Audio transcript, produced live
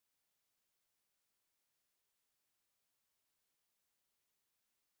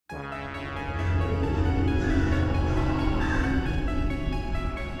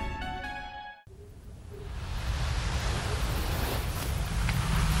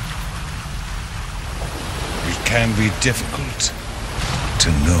can be difficult to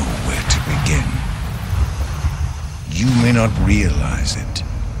know where to begin. You may not realize it,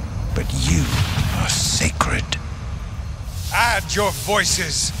 but you are sacred. Add your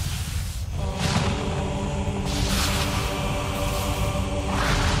voices!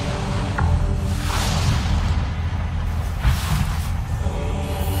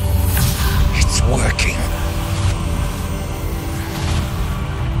 It's working.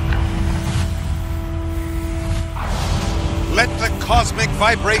 Let the cosmic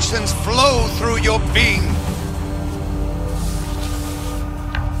vibrations flow through your being.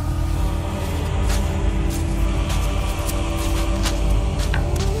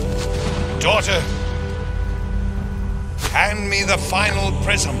 Daughter, hand me the final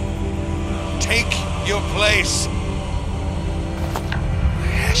prism. Take your place.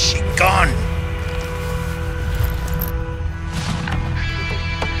 Where has she gone?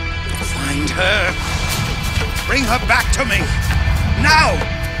 Find her. Bring her back to me. Now!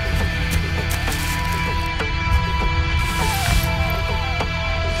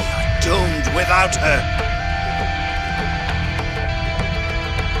 You're doomed without her.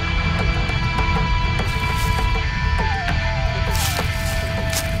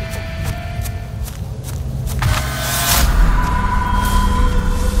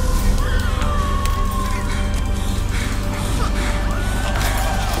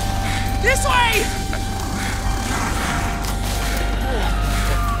 This way!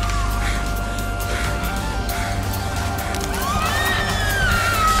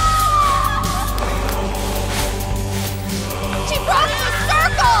 She broke the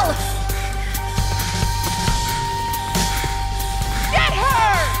circle! Get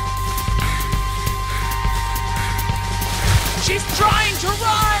her! She's trying to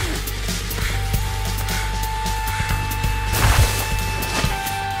run!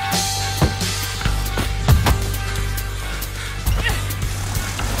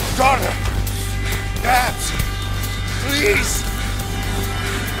 Daughter! Dad! Please!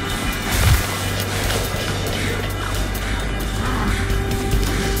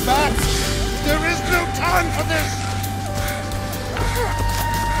 Matt! There is no time for this!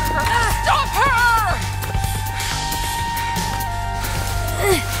 Stop her!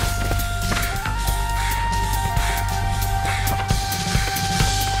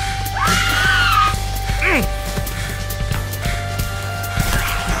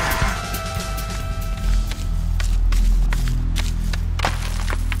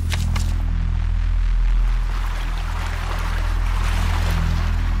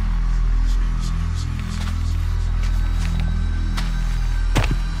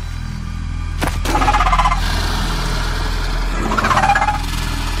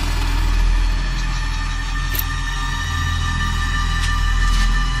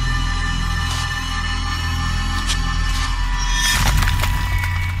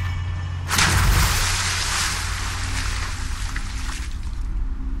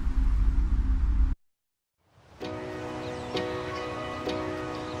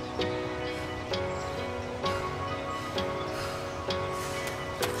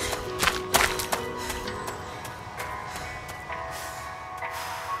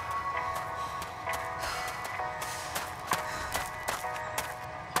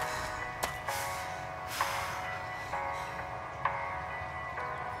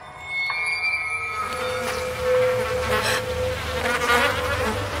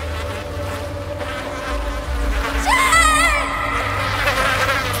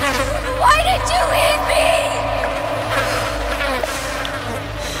 Why did you leave me?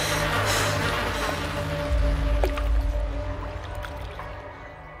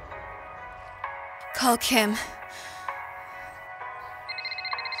 Call Kim.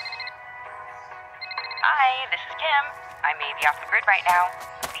 Hi, this is Kim. I may be off the grid right now.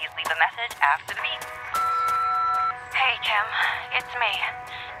 Please leave a message after the beep. Hey, Kim. It's me.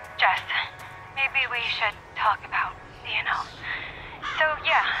 Jess. Maybe we should talk about, So,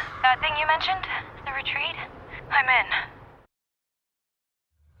 yeah, that thing you mentioned, the retreat, I'm in.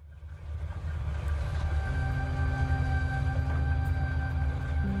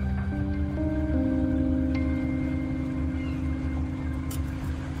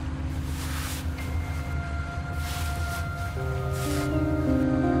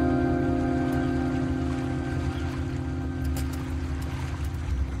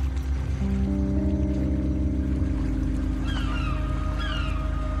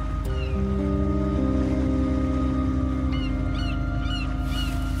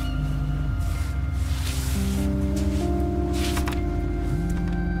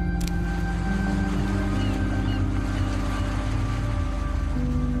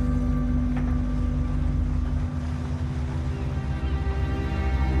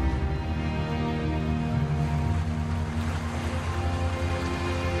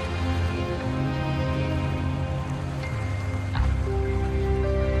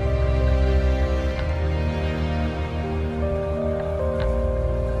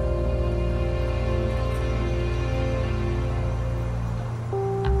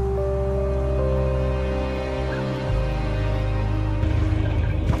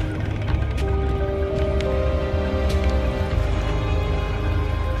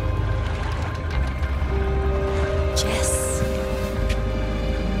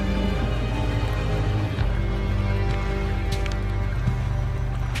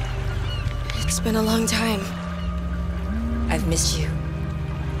 It's been a long time. I've missed you.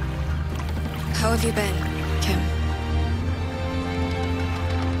 How have you been, Kim?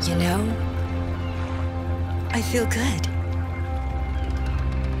 You know, I feel good.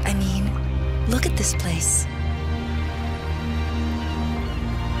 I mean, look at this place.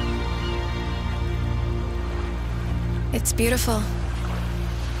 It's beautiful.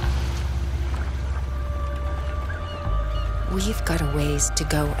 We've got a ways to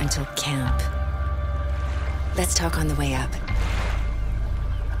go until camp. Let's talk on the way up.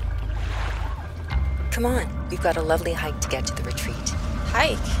 Come on, we've got a lovely hike to get to the retreat.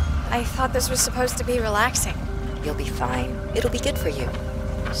 Hike? I thought this was supposed to be relaxing. You'll be fine. It'll be good for you.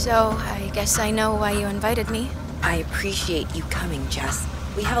 So, I guess I know why you invited me. I appreciate you coming, Jess.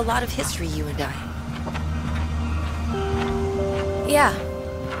 We have a lot of history, you and I. Yeah.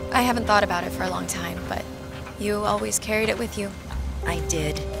 I haven't thought about it for a long time, but you always carried it with you. I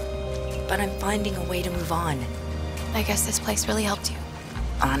did. But I'm finding a way to move on. I guess this place really helped you.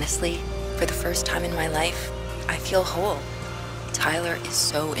 Honestly, for the first time in my life, I feel whole. Tyler is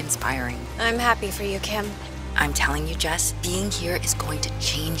so inspiring. I'm happy for you, Kim. I'm telling you, Jess, being here is going to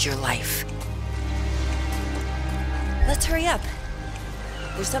change your life. Let's hurry up.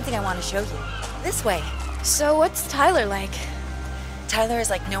 There's something I want to show you. This way. So what's Tyler like? Tyler is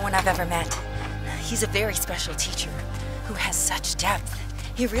like no one I've ever met. He's a very special teacher who has such depth.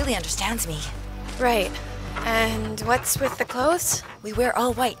 He really understands me. Right. And what's with the clothes? We wear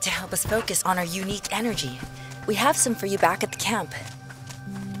all white to help us focus on our unique energy. We have some for you back at the camp.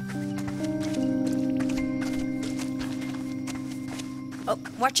 Oh,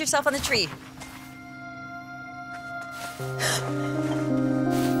 watch yourself on the tree.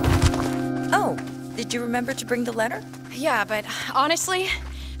 Oh, did you remember to bring the letter? Yeah, but honestly,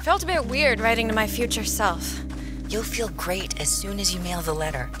 felt a bit weird writing to my future self. You'll feel great as soon as you mail the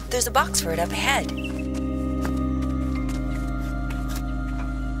letter. There's a box for it up ahead.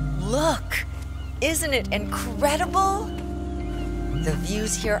 Look! Isn't it incredible? The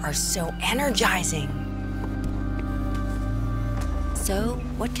views here are so energizing. So,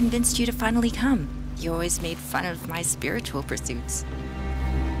 what convinced you to finally come? You always made fun of my spiritual pursuits.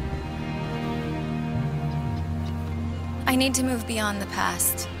 I need to move beyond the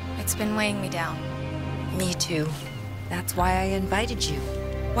past. It's been weighing me down. Me too. That's why I invited you.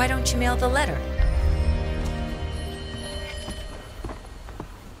 Why don't you mail the letter?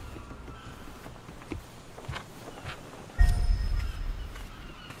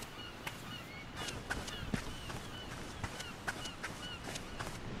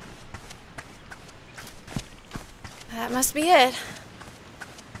 That must be it.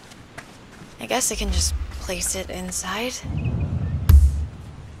 I guess I can just place it inside.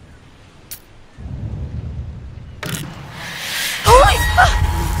 Holy fuck!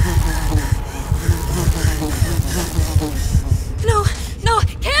 No, no,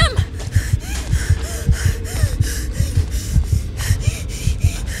 Kim!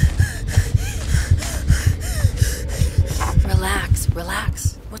 Relax,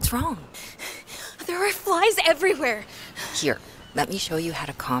 relax. What's wrong? There are flies everywhere. Here, let me show you how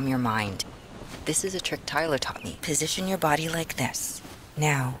to calm your mind. This is a trick Tyler taught me. Position your body like this.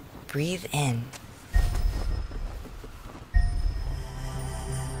 Now, breathe in.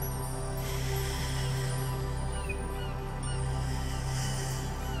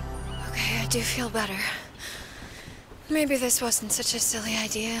 Okay, I do feel better. Maybe this wasn't such a silly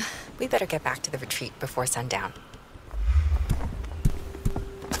idea. We better get back to the retreat before sundown.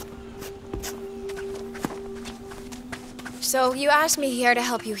 So, you asked me here to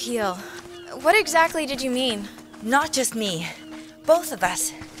help you heal. What exactly did you mean? Not just me. Both of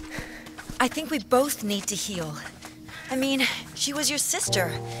us. I think we both need to heal. I mean, she was your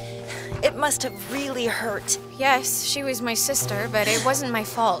sister. It must have really hurt. Yes, she was my sister, but it wasn't my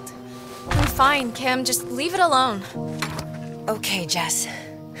fault. I'm fine, Kim. Just leave it alone. Okay, Jess.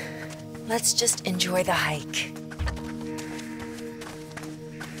 Let's just enjoy the hike.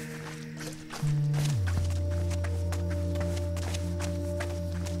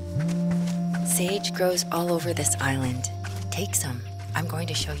 Sage grows all over this island. Take some. I'm going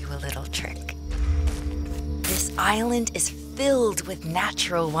to show you a little trick. This island is filled with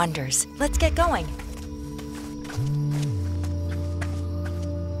natural wonders. Let's get going.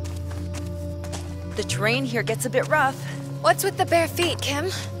 The terrain here gets a bit rough. What's with the bare feet, Kim?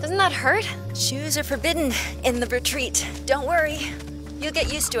 Doesn't that hurt? Shoes are forbidden in the retreat. Don't worry. You'll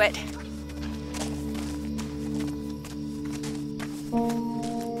get used to it.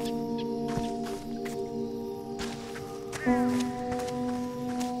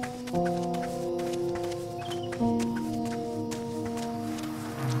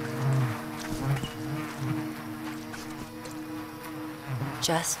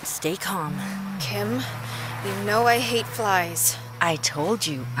 Just stay calm. Kim, you know I hate flies. I told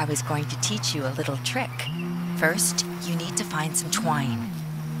you I was going to teach you a little trick. First, you need to find some twine.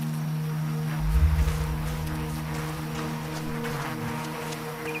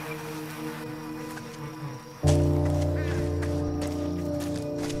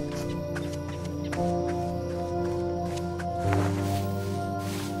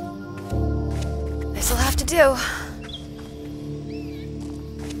 This'll have to do.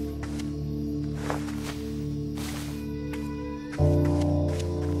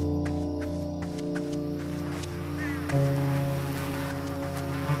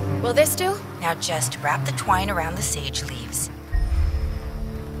 Will this do? Now just wrap the twine around the sage leaves.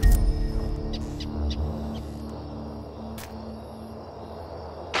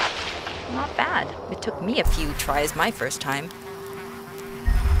 Not bad. It took me a few tries my first time.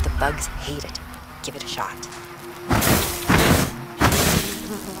 The bugs hate it. Give it a shot.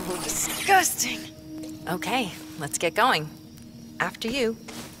 Disgusting. Okay, let's get going. After you.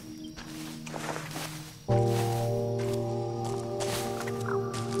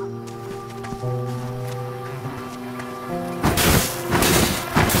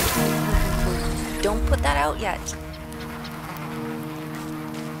 Don't put that out yet.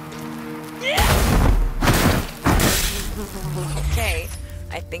 Okay,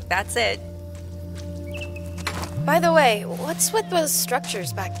 I think that's it. By the way, what's with those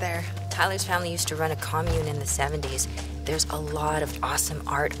structures back there? Tyler's family used to run a commune in the 70s. There's a lot of awesome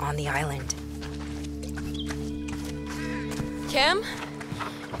art on the island. Kim?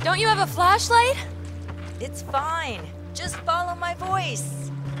 Don't you have a flashlight? It's fine. Just follow my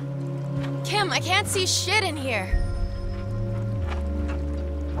voice. Kim, I can't see shit in here.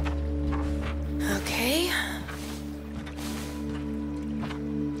 Okay.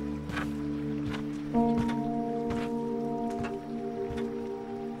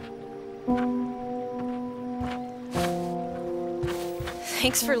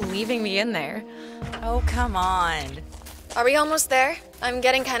 Thanks for leaving me in there. Oh, come on. Are we almost there? I'm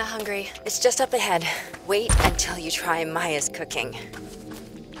getting kind of hungry. It's just up ahead. Wait until you try Maya's cooking.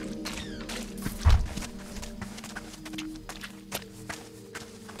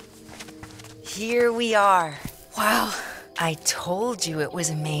 Here we are. Wow. I told you it was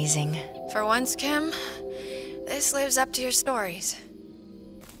amazing. For once, Kim, this lives up to your stories.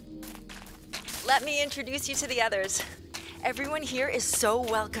 Let me introduce you to the others. Everyone here is so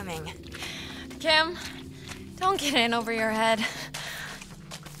welcoming. Kim, don't get in over your head.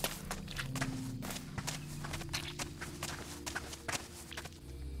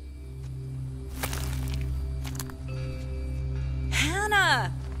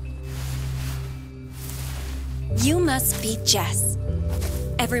 Hannah! You must be Jess.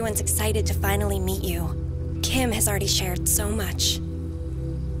 Everyone's excited to finally meet you. Kim has already shared so much.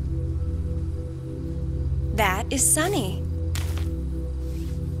 That is Sunny.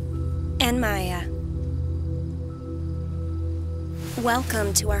 And Maya.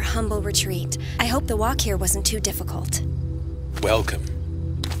 Welcome to our humble retreat. I hope the walk here wasn't too difficult. Welcome.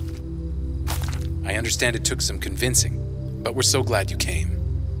 I understand it took some convincing, but we're so glad you came.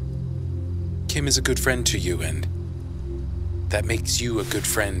 Kim is a good friend to you, and that makes you a good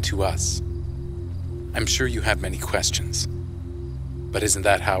friend to us. I'm sure you have many questions, but isn't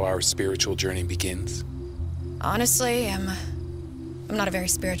that how our spiritual journey begins? Honestly, I'm not a very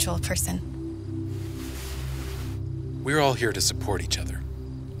spiritual person. We're all here to support each other.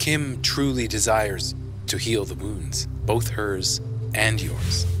 Kim truly desires to heal the wounds, both hers and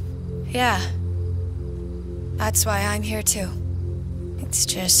yours. Yeah. That's why I'm here too. It's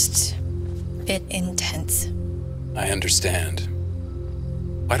just a bit intense. I understand.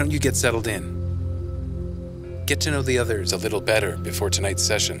 Why don't you get settled in? Get to know the others a little better before tonight's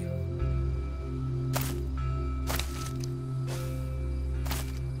session.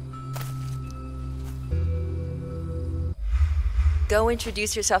 Go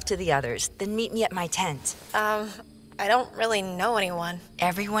introduce yourself to the others, then meet me at my tent. I don't really know anyone.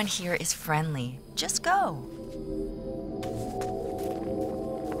 Everyone here is friendly. Just go.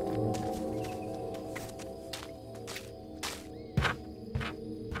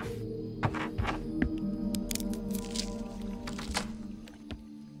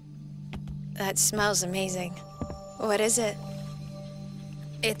 That smells amazing. What is it?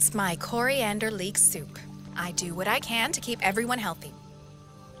 It's my coriander leek soup. I do what I can to keep everyone healthy.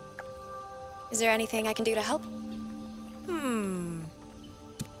 Is there anything I can do to help?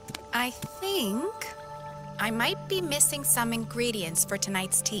 I think I might be missing some ingredients for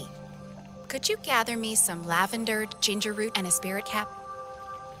tonight's tea. Could you gather me some lavender, ginger root, and a spirit cap?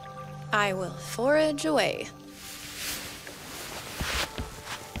 I will forage away.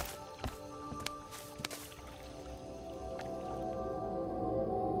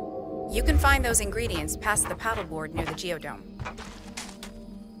 You can find those ingredients past the paddleboard near the geodome.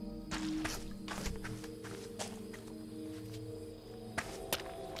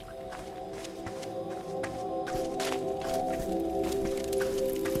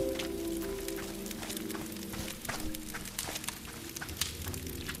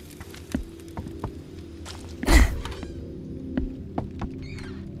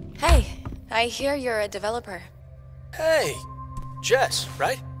 Hey, I hear you're a developer. Hey, Jess,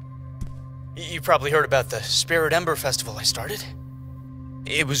 right? You probably heard about the Spirit Ember Festival I started.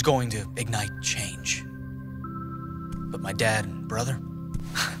 It was going to ignite change. But my dad and brother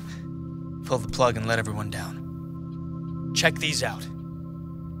pulled the plug and let everyone down. Check these out.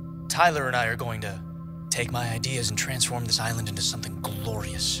 Tyler and I are going to take my ideas and transform this island into something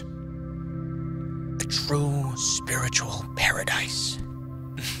glorious. A true spiritual paradise.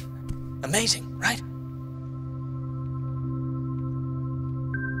 Amazing, right?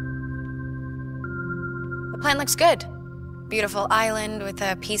 The plan looks good. Beautiful island with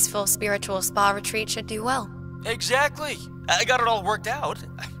a peaceful spiritual spa retreat should do well. Exactly. I got it all worked out.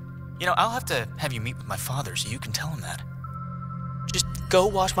 You know, I'll have to have you meet with my father so you can tell him that. Just go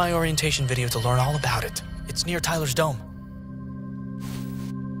watch my orientation video to learn all about it. It's near Tyler's Dome.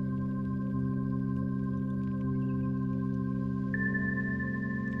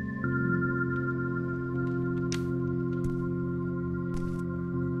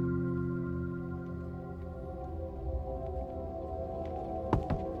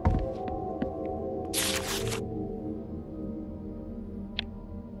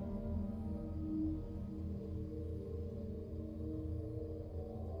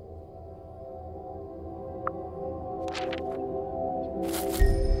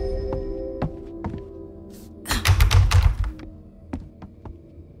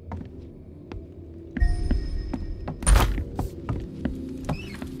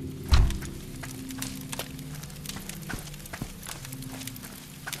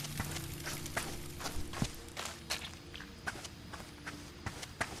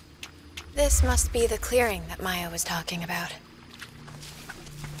 This must be the clearing that Maya was talking about.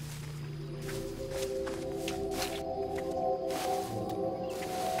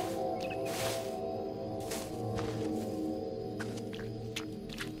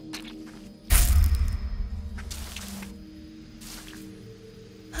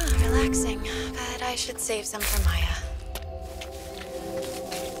 Relaxing, but I should save some for Maya.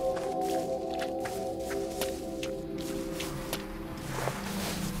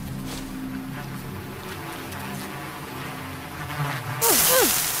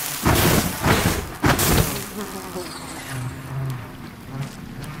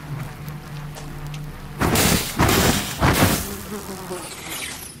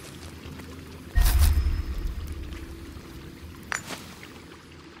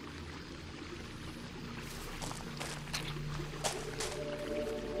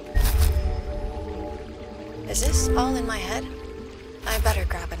 Is this all in my head? I better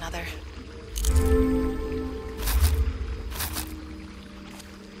grab another.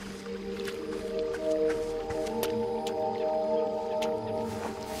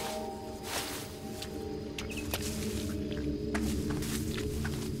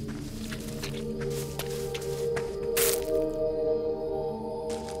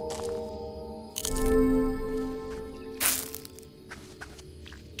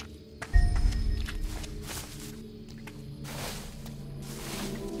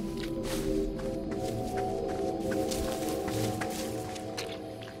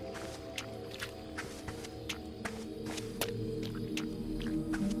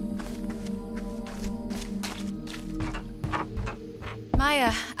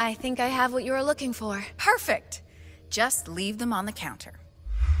 Maya, I think I have what you were looking for. Perfect. Just leave them on the counter.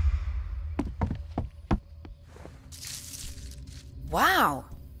 Wow,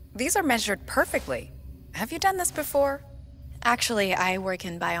 these are measured perfectly. Have you done this before? Actually, I work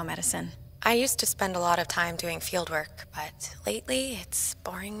in biomedicine. I used to spend a lot of time doing fieldwork, but lately it's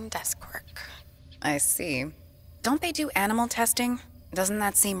boring desk work. I see. Don't they do animal testing? Doesn't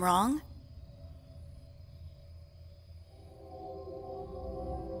that seem wrong?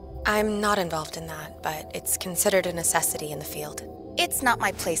 I'm not involved in that, but it's considered a necessity in the field. It's not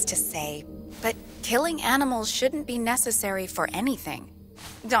my place to say, but killing animals shouldn't be necessary for anything.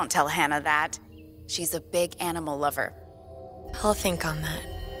 Don't tell Hannah that. She's a big animal lover. I'll think on that.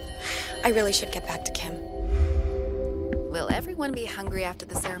 I really should get back to Kim. Will everyone be hungry after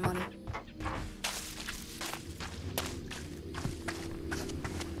the ceremony?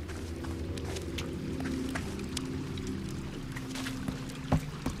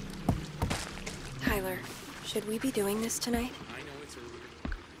 Tyler, should we be doing this tonight? I know it's early.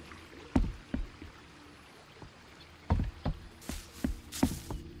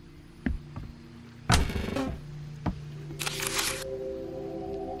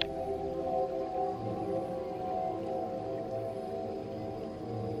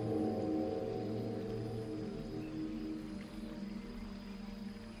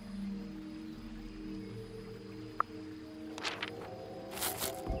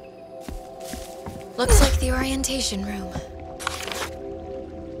 Looks like the orientation room.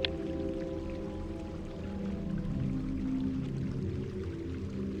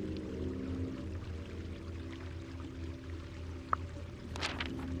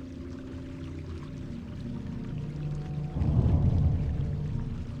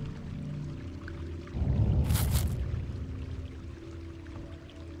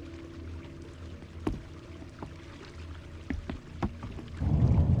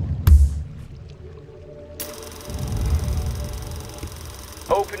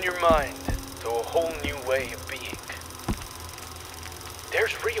 Open your mind to a whole new way of being.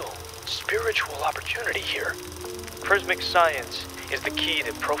 There's real, spiritual opportunity here. Prismic science is the key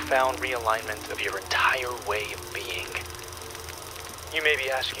to profound realignment of your entire way of being. You may be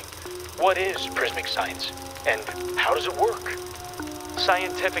asking, what is prismic science, and how does it work?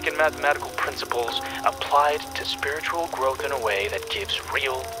 Scientific and mathematical principles applied to spiritual growth in a way that gives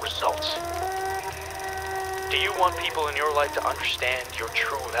real results. Do you want people in your life to understand your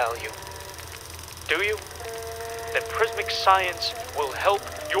true value? Do you? Then prismic science will help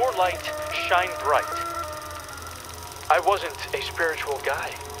your light shine bright. I wasn't a spiritual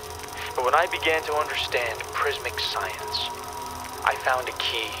guy, but when I began to understand prismic science, I found a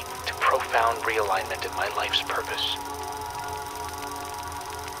key to profound realignment in my life's purpose.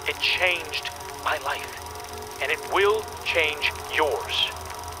 It changed my life, and it will change yours.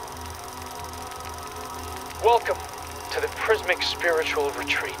 Welcome to the Prismic Spiritual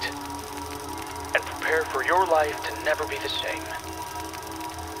Retreat, and prepare for your life to never be the same.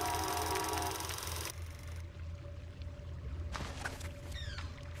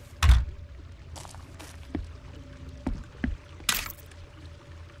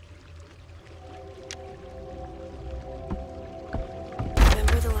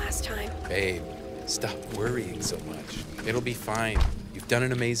 Remember the last time? Babe, stop worrying so much. It'll be fine. You've done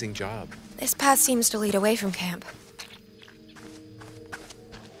an amazing job. This path seems to lead away from camp.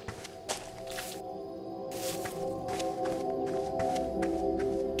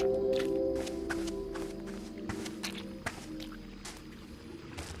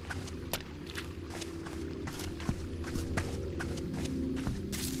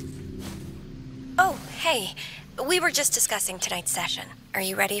 Oh, hey. We were just discussing tonight's session. Are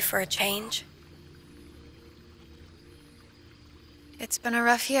you ready for a change? It's been a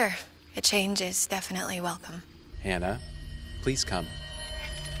rough year. A change is definitely welcome. Hannah, please come.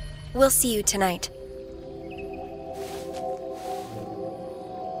 We'll see you tonight.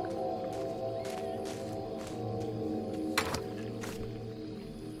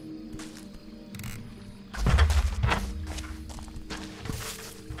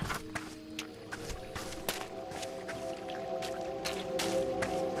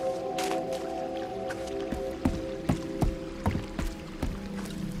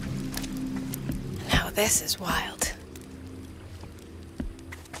 This is wild.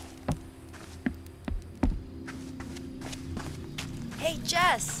 Hey,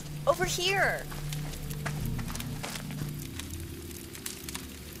 Jess, over here.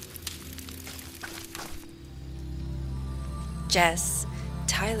 Jess,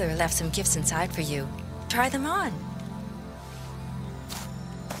 Tyler left some gifts inside for you. Try them on.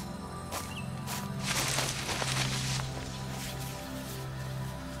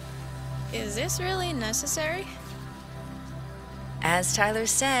 Is this really necessary? As Tyler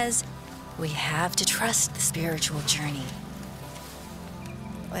says, we have to trust the spiritual journey.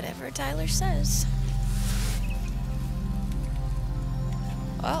 Whatever Tyler says.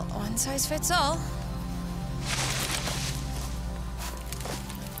 Well, one size fits all.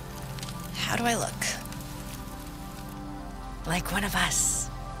 How do I look? Like one of us.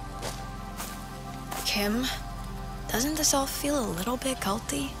 Kim, doesn't this all feel a little bit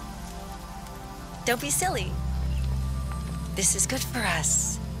culty? Don't be silly. This is good for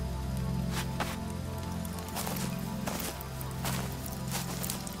us.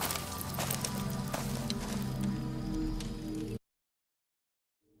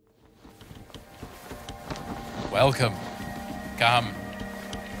 Welcome. Come.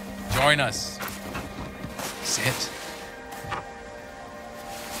 Join us. Sit.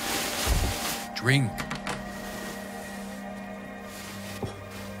 Drink.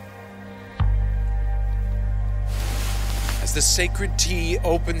 As the sacred tea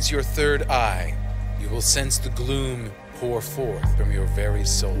opens your third eye, you will sense the gloom pour forth from your very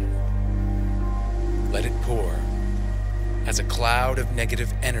soul. Let it pour as a cloud of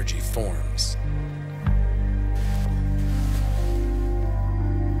negative energy forms.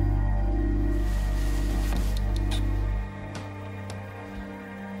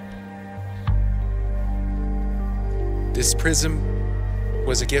 This prism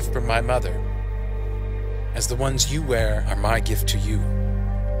was a gift from my mother. as the ones you wear are my gift to you.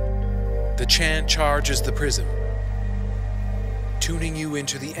 The chant charges the prism, tuning you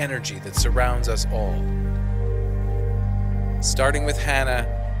into the energy that surrounds us all. Starting with Hannah,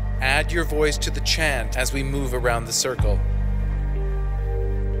 add your voice to the chant as we move around the circle.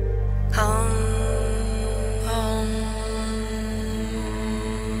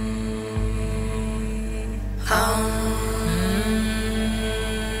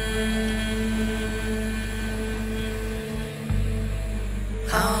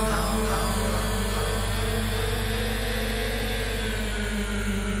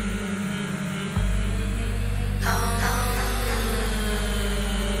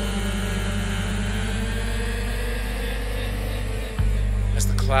 As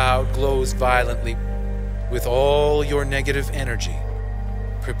the cloud glows violently with all your negative energy,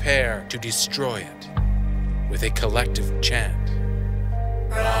 prepare to destroy it with a collective chant.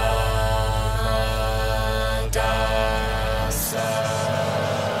 Stop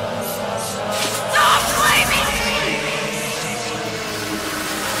blaming me!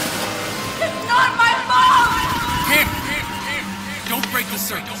 It's not my fault! Kim! Don't break the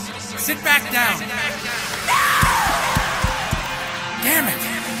circle. Sit back down. Damn it!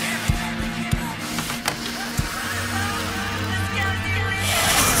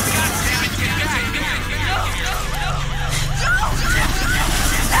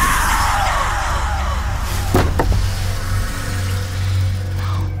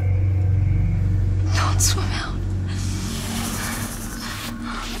 Don't swim out.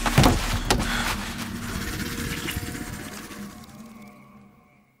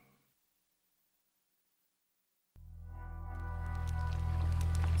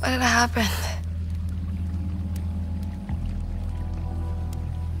 What had happened?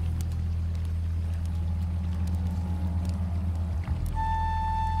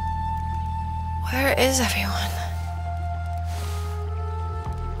 Where is everyone?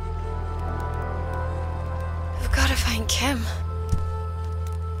 We've got to find Kim.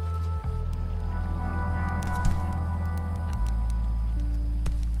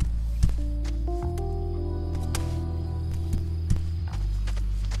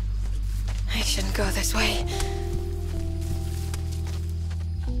 I shouldn't go this way.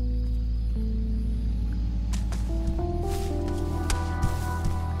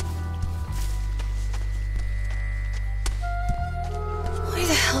 Where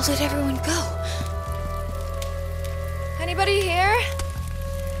the hell did everyone go? Anybody here?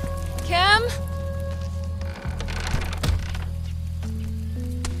 Kim?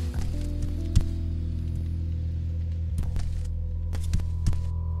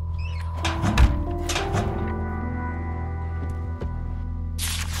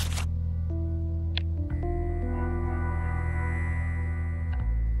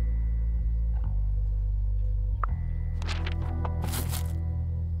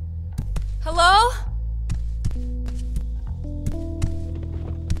 Hello?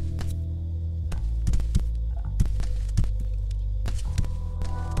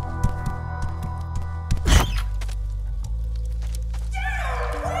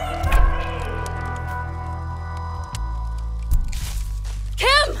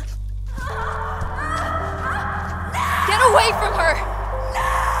 Kim! Get away from her!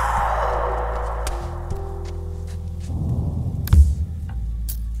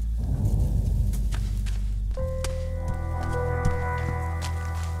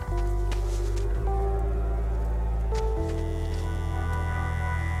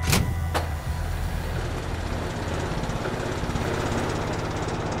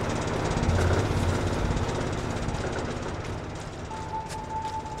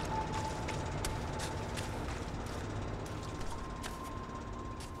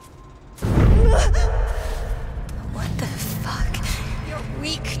 What the fuck? You're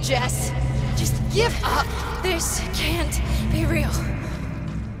weak, Jess. Just give up. This can't be real.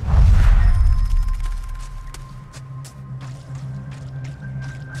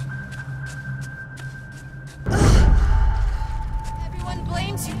 Everyone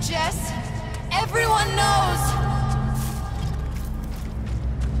blames you, Jess. Everyone knows.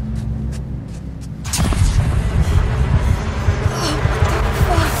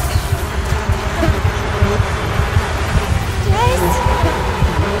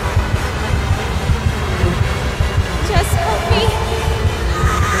 Jess, help me.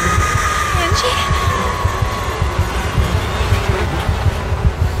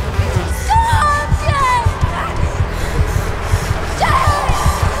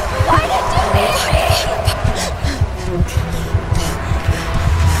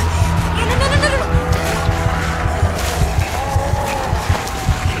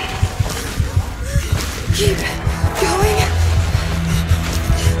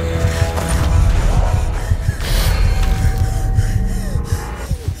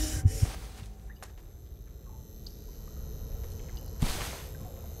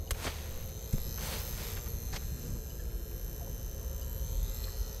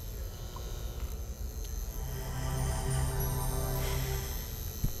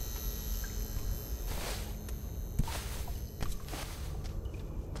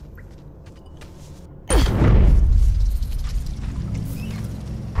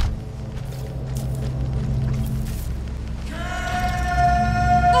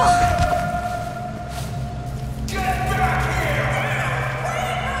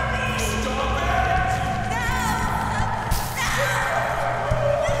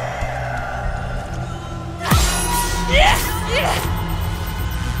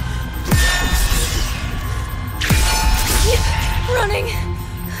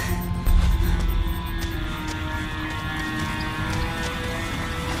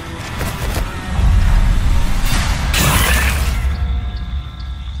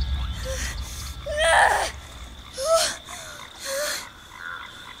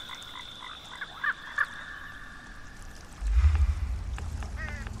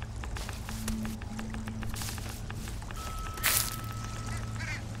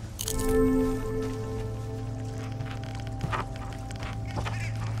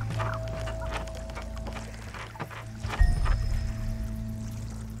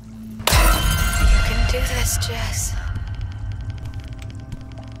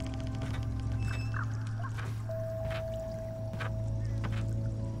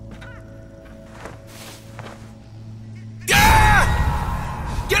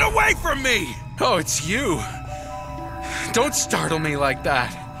 away from me! Oh, it's you. Don't startle me like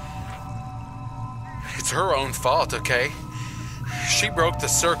that. It's her own fault, okay? She broke the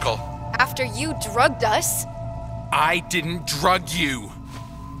circle. After you drugged us. I didn't drug you.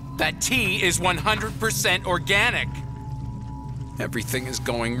 That tea is 100% organic. Everything is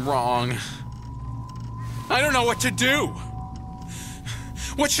going wrong. I don't know what to do.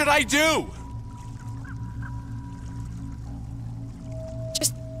 What should I do?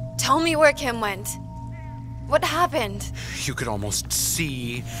 Just tell me where Kim went. What happened? You could almost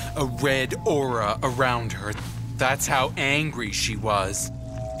see a red aura around her. That's how angry she was.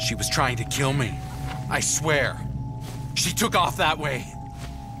 She was trying to kill me. I swear. She took off that way.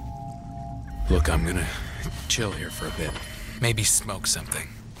 Look, I'm gonna chill here for a bit. Maybe smoke something.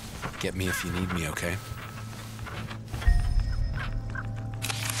 Get me if you need me, okay?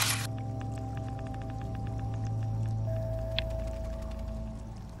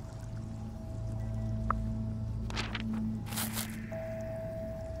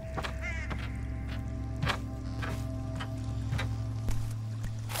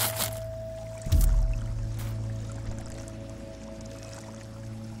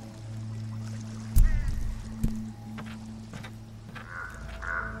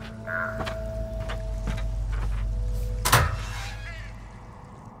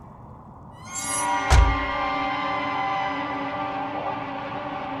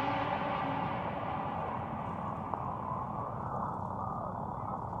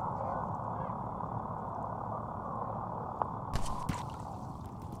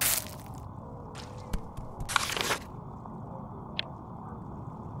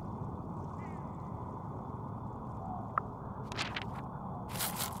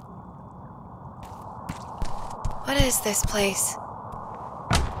 What is this place?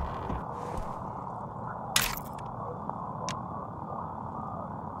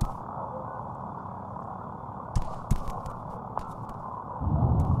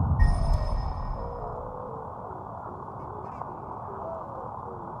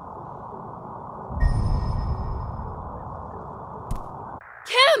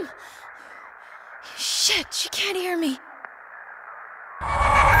 Kim! Shit, she can't hear me.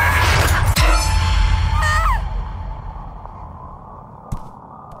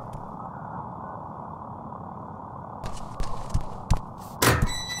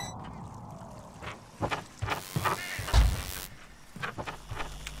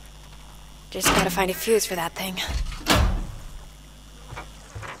 Just gotta find a fuse for that thing.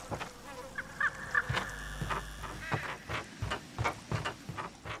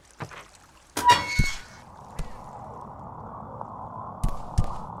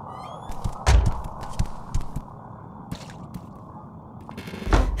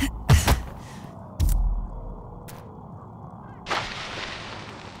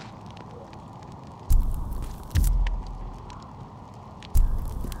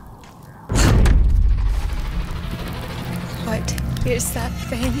 What is that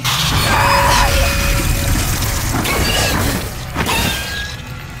thing? I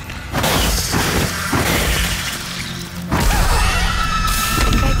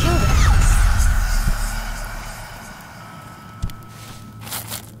think I killed it.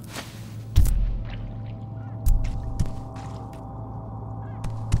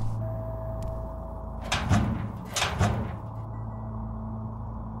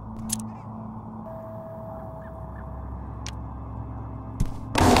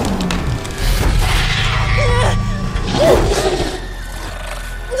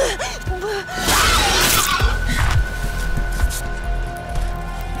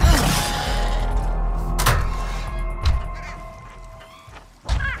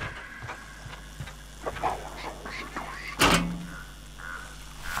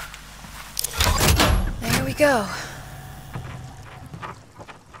 There we go.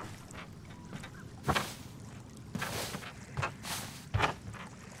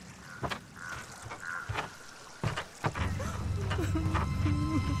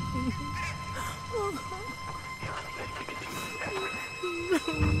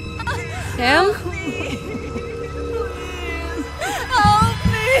 Kim? Help me!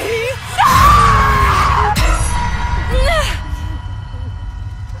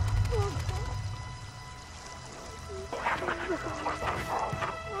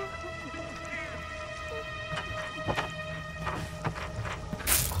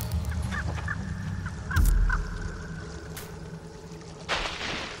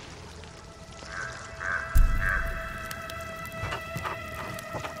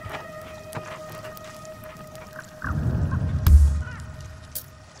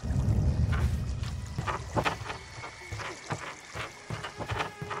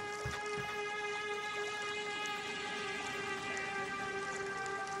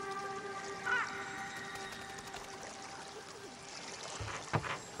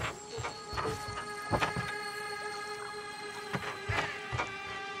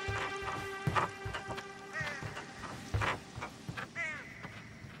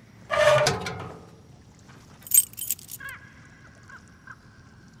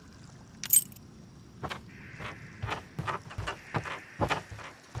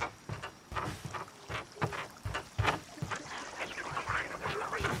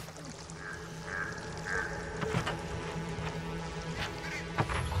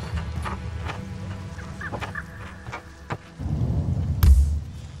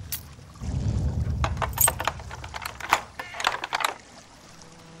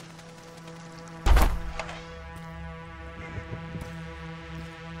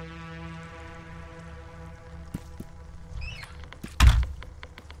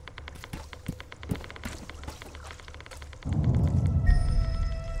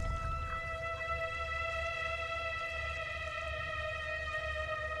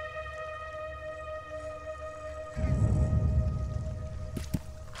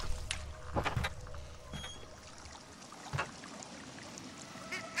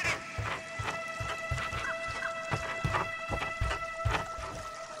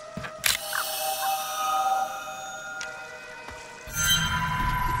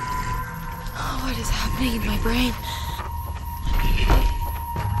 happening in my brain?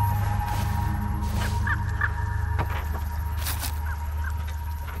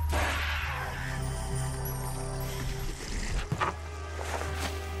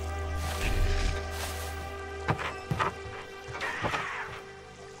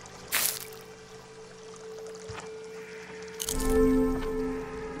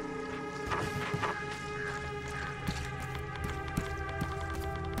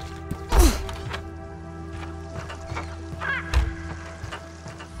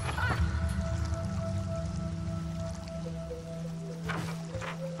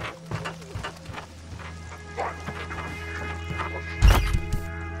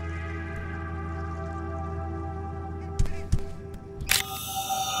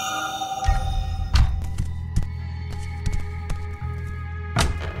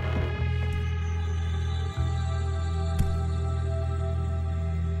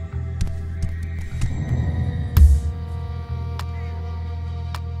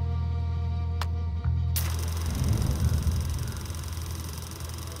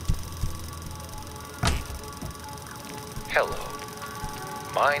 Hello.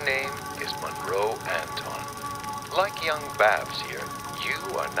 My name is Monroe Anton. Like young Babs here, you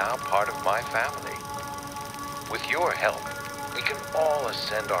are now part of my family. With your help, we can all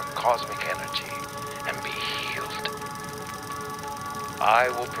ascend our cosmic energy and be healed. I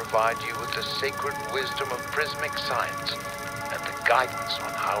will provide you with the sacred wisdom of prismic science and the guidance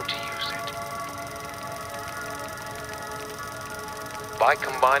on how to use it. By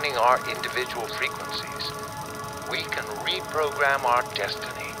combining our individual frequencies, we can reprogram our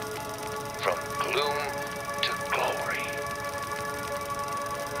destiny from gloom to glory.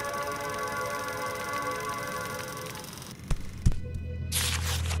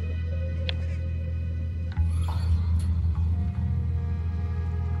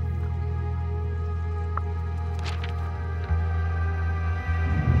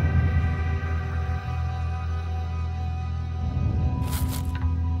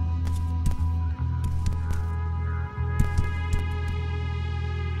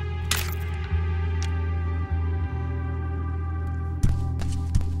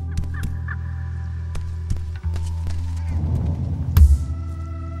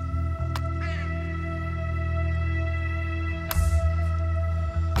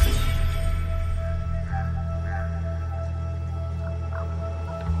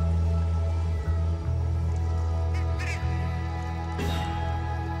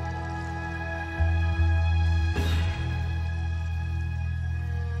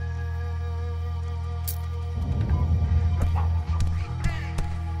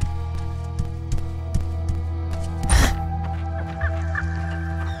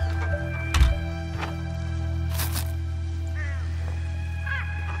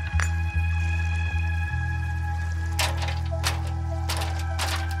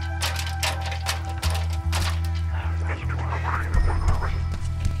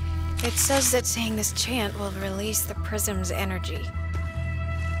 It says that saying this chant will release the prism's energy.